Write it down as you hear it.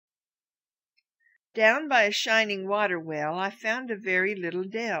Down by a shining water well I found a very little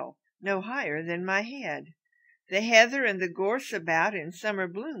dell, no higher than my head. The heather and the gorse about in summer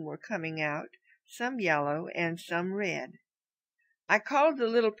bloom were coming out, some yellow and some red. I called the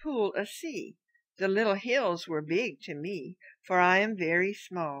little pool a sea. The little hills were big to me, for I am very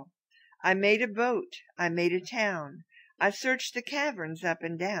small. I made a boat, I made a town. I searched the caverns up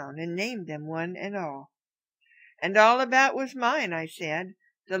and down, and named them one and all. And all about was mine, I said,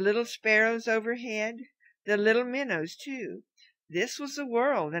 the little sparrows overhead, the little minnows too. This was the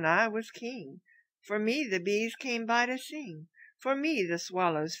world, and I was king. For me the bees came by to sing, for me the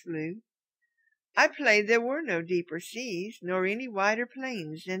swallows flew. I played there were no deeper seas, nor any wider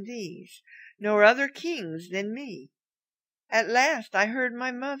plains than these, nor other kings than me. At last I heard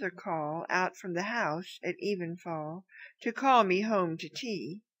my mother call out from the house at evenfall to call me home to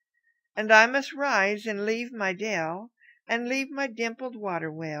tea. And I must rise and leave my dell, and leave my dimpled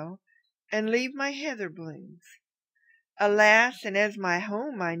water well, and leave my heather blooms. Alas, and as my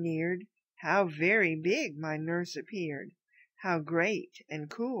home I neared, how very big my nurse appeared, how great and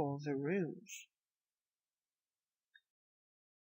cool the rooms.